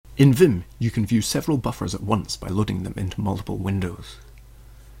In Vim, you can view several buffers at once by loading them into multiple windows.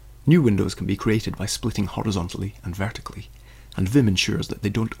 New windows can be created by splitting horizontally and vertically, and Vim ensures that they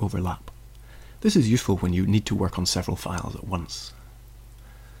don't overlap. This is useful when you need to work on several files at once.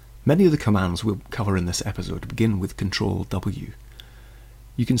 Many of the commands we'll cover in this episode begin with Ctrl-W.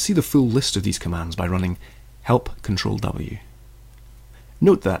 You can see the full list of these commands by running help Ctrl-W.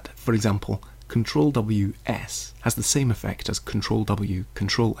 Note that, for example, Ctrl-W-S has the same effect as Ctrl-W,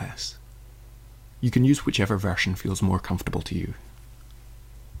 Ctrl-S. You can use whichever version feels more comfortable to you.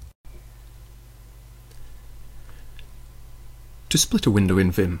 To split a window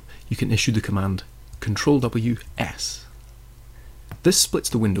in Vim, you can issue the command Ctrl-W-S. This splits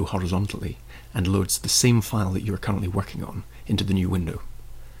the window horizontally and loads the same file that you are currently working on into the new window.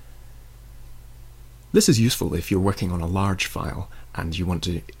 This is useful if you're working on a large file and you want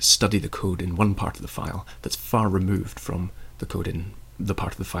to study the code in one part of the file that's far removed from the code in the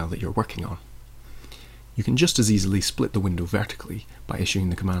part of the file that you're working on. You can just as easily split the window vertically by issuing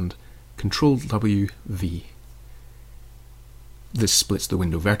the command Ctrl-W-V. This splits the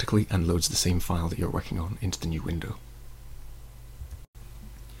window vertically and loads the same file that you're working on into the new window.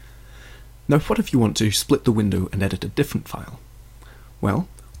 Now, what if you want to split the window and edit a different file? Well,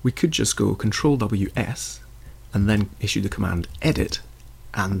 we could just go Ctrl-W-S and then issue the command edit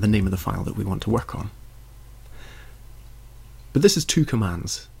and the name of the file that we want to work on. But this is two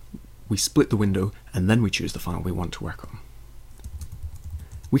commands. We split the window and then we choose the file we want to work on.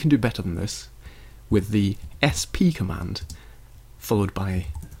 We can do better than this with the SP command followed by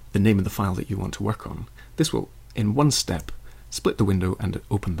the name of the file that you want to work on. This will, in one step, split the window and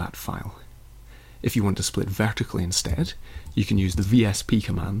open that file. If you want to split vertically instead, you can use the VSP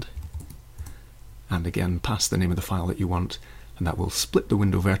command and again pass the name of the file that you want, and that will split the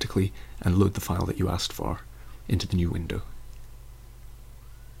window vertically and load the file that you asked for into the new window.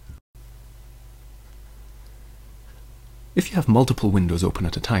 If you have multiple windows open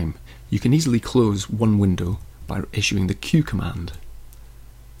at a time, you can easily close one window by issuing the Q command.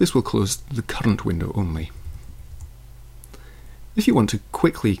 This will close the current window only. If you want to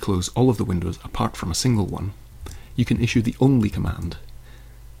quickly close all of the windows apart from a single one, you can issue the only command.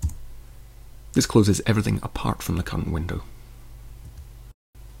 This closes everything apart from the current window.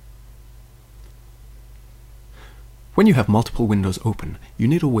 When you have multiple windows open, you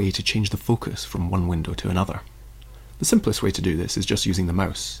need a way to change the focus from one window to another. The simplest way to do this is just using the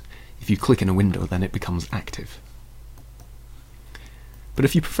mouse. If you click in a window, then it becomes active. But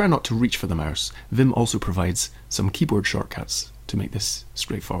if you prefer not to reach for the mouse, Vim also provides some keyboard shortcuts to make this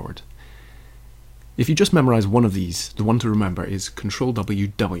straightforward. If you just memorize one of these, the one to remember is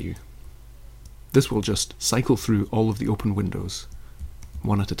Ctrl-W-W. This will just cycle through all of the open windows,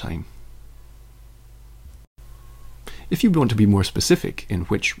 one at a time. If you want to be more specific in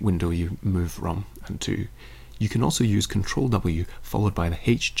which window you move from and to, you can also use Ctrl-W followed by the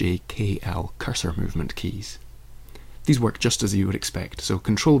H, J, K, L cursor movement keys. These work just as you would expect, so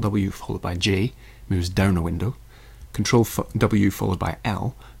Ctrl-W followed by J moves down a window, Ctrl-W followed by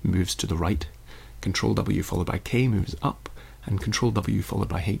L moves to the right, Ctrl-W followed by K moves up, and Ctrl-W followed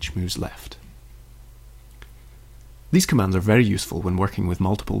by H moves left. These commands are very useful when working with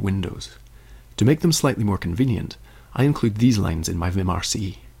multiple windows. To make them slightly more convenient, I include these lines in my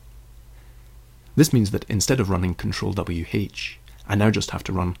vimrc. This means that instead of running Ctrl-W-H, I now just have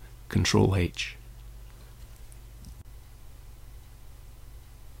to run Ctrl-H.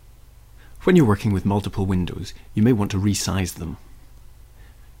 When you're working with multiple windows, you may want to resize them.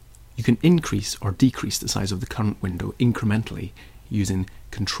 You can increase or decrease the size of the current window incrementally using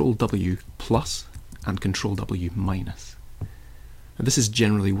Ctrl-W plus and Ctrl-W minus. And this is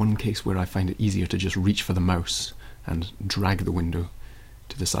generally one case where I find it easier to just reach for the mouse and drag the window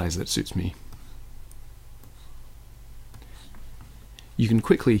to the size that suits me. You can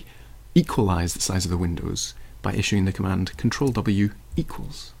quickly equalize the size of the windows by issuing the command Ctrl-W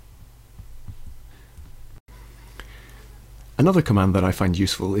equals. Another command that I find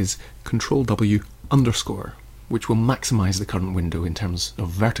useful is Ctrl-W underscore, which will maximize the current window in terms of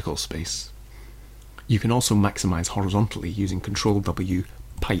vertical space. You can also maximize horizontally using Ctrl-W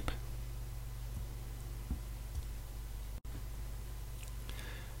pipe.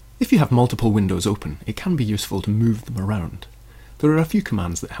 If you have multiple windows open, it can be useful to move them around. There are a few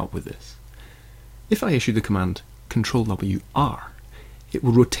commands that help with this. If I issue the command Ctrl-W-R, it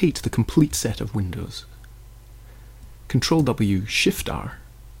will rotate the complete set of windows. Ctrl-W-Shift-R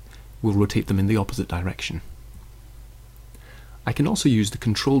will rotate them in the opposite direction. I can also use the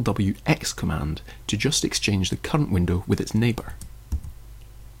Ctrl-W-X command to just exchange the current window with its neighbour.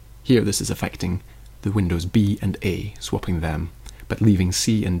 Here this is affecting the windows B and A, swapping them, but leaving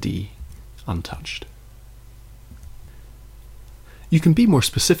C and D untouched. You can be more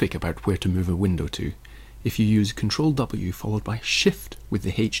specific about where to move a window to if you use Ctrl-W followed by Shift with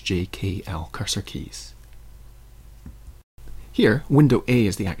the H, J, K, L cursor keys. Here, window A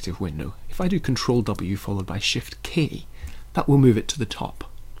is the active window. If I do Ctrl-W followed by Shift-K, that will move it to the top.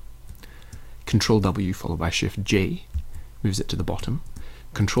 Ctrl-W followed by Shift-J moves it to the bottom.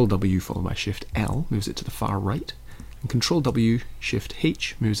 Ctrl-W followed by Shift-L moves it to the far right. And Ctrl-W,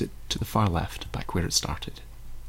 Shift-H moves it to the far left, back where it started.